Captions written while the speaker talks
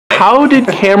How did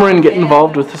Cameron get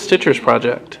involved with the Stitchers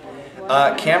project?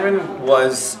 Cameron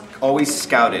was always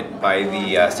scouted by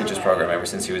the Stitchers program ever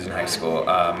since he was in high school.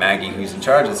 Maggie, who's in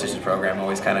charge of the Stitchers program,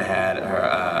 always kind of had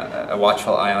a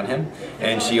watchful eye on him,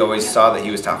 and she always saw that he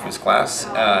was top of his class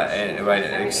and by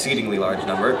an exceedingly large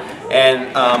number.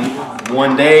 And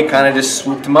one day, kind of just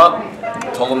swooped him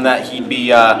up, told him that he'd be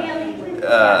a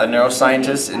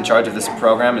neuroscientist in charge of this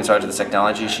program, in charge of this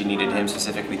technology she needed him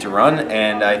specifically to run,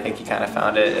 and I think he kind of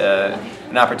found it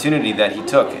an opportunity that he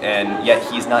took, and yet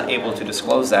he's not able to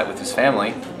disclose that with his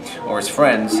family or his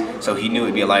friends, so he knew it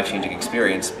would be a life-changing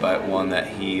experience, but one that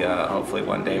he hopefully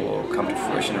one day will come to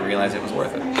fruition and realize it was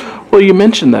worth it. Well, you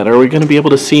mentioned that. Are we going to be able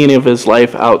to see any of his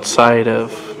life outside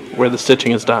of where the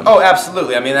stitching is done? Oh,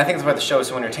 absolutely. I mean, I think that's why the show is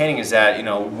so entertaining is that, you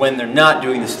know, when they're not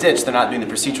doing the stitch, they're not doing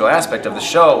the procedural aspect of the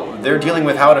show, they're dealing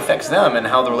with how it affects them and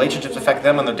how the relationships affect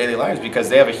them on their daily lives, because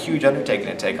they have a huge undertaking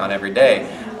to take on every day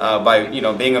by, you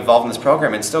know, being involved in this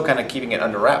program and still kind of keeping it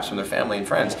under wraps from their family and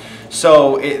friends.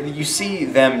 So you see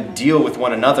them deal with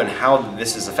one another and how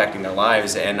this is affecting their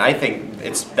lives, and I think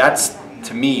that's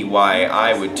to me why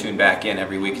I would tune back in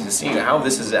every week to see how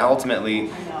this is ultimately,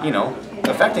 you know,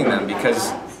 affecting them,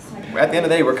 because at the end of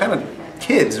the day, we're kind of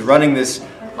kids running this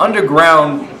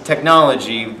underground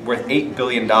technology worth $8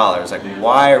 billion. Like,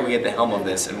 why are we at the helm of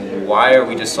this, and why are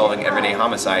we just solving everyday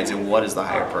homicides, and what is the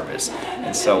higher purpose?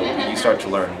 And so you start to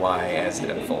learn why as it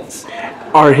unfolds.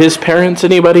 Are his parents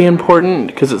anybody important?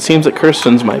 Because it seems that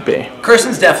Kirsten's might be.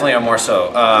 Kirsten's definitely are more so.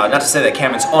 Not to say that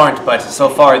Cameron's aren't, but so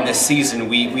far in this season,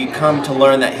 we come to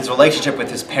learn that his relationship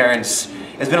with his parents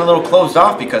has been a little closed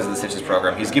off because of the Stitchers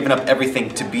program. He's given up everything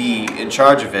to be in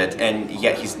charge of it, and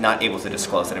yet he's not able to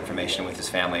disclose that information with his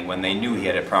family when they knew he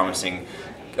had a promising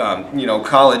you know,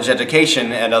 college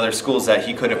education and other schools that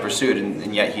he could have pursued,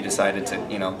 and yet he decided to,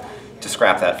 you know, to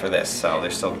scrap that for this. So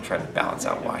they're still trying to balance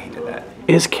out why he did that.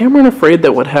 Is Cameron afraid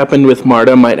that what happened with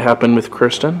Marta might happen with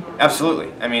Kirsten?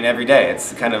 Absolutely. I mean, every day.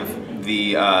 It's kind of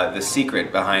the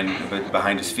secret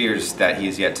behind his fears that he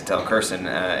has yet to tell Kirsten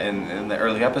in the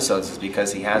early episodes is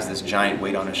because he has this giant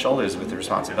weight on his shoulders with the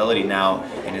responsibility now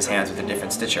in his hands with a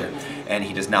different Stitcher, and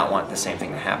he does not want the same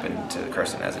thing to happen to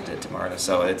Kirsten as it did to Marta.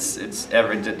 So it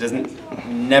doesn't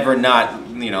never not,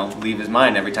 you know, leave his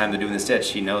mind every time they're doing the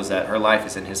Stitch. He knows that her life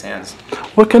is in his hands.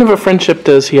 What kind of a friendship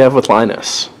does he have with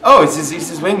Linus? Oh, he's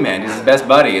his wingman. He's his best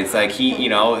buddy. It's like you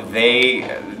know,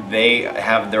 they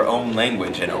have their own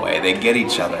language in a way. They get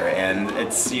each other, and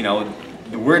it's, you know,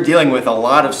 we're dealing with a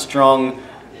lot of strong,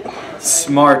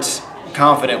 smart,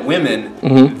 confident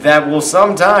women that will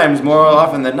sometimes, more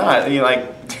often than not, you know,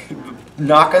 like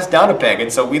knock us down a peg,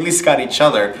 and so we at least got each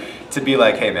other to be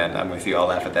like, hey man, I'm with you. I'll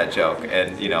laugh at that joke,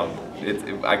 and you know.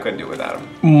 I couldn't do it without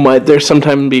him. Might there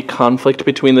sometime be conflict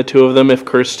between the two of them if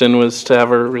Kirsten was to have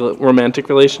a romantic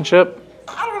relationship?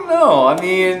 I don't know. I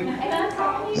mean,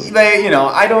 you know,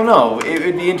 I don't know. It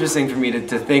would be interesting for me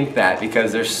to think that,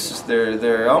 because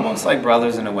they're almost like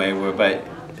brothers in a way, but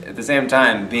at the same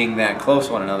time, being that close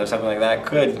to one another, something like that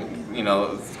could, you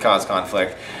know, cause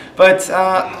conflict. But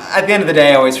at the end of the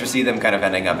day, I always foresee them kind of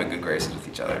ending up in good graces with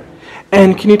each other.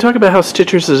 And can you talk about how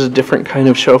Stitchers is a different kind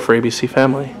of show for ABC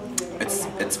Family?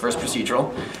 It's first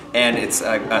procedural, and it's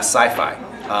a sci-fi,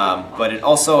 but it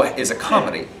also is a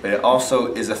comedy, but it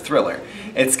also is a thriller.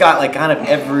 It's got like kind of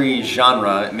every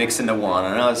genre mixed into one.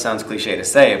 I know it sounds cliche to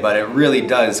say, but it really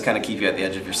does kind of keep you at the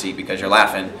edge of your seat because you're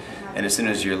laughing, and as soon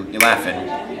as you're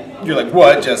laughing, you're like,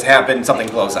 what just happened? Something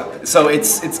blows up. So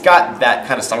it's got that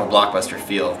kind of summer blockbuster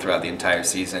feel throughout the entire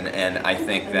season, and I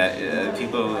think that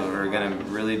people are going to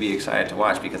really be excited to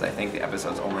watch because I think the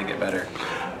episodes only get better.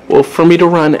 Well, for me to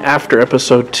run after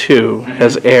episode 2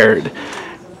 has aired,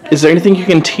 is there anything you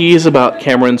can tease about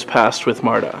Cameron's past with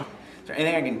Marta? Is there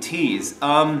anything I can tease?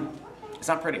 It's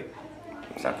not pretty.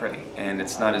 It's not pretty, and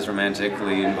it's not as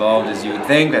romantically involved as you would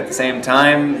think. At the same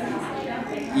time,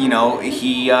 you know,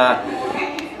 he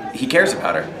cares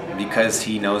about her because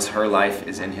he knows her life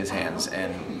is in his hands,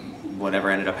 and whatever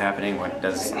ended up happening, what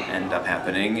does end up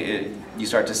happening, you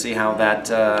start to see how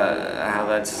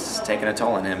that's taken a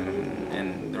toll on him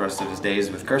in the rest of his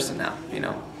days with Kirsten now, you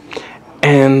know.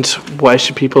 And why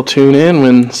should people tune in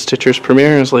when Stitchers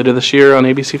premieres later this year on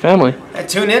ABC Family?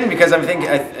 Tune in because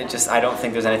I don't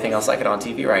think there's anything else like it on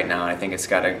TV right now, and I think it's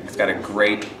got a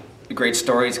great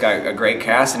story. It's got a great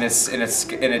cast, and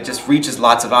it just reaches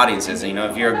lots of audiences. You know,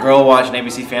 if you're a girl watching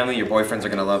ABC Family, your boyfriends are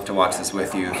gonna love to watch this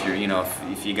with you. If you're, you know,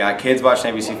 if you got kids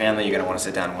watching ABC Family, you're gonna want to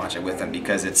sit down and watch it with them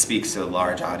because it speaks to a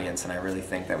large audience, and I really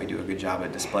think that we do a good job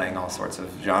at displaying all sorts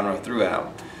of genre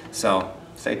throughout. So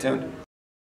stay tuned.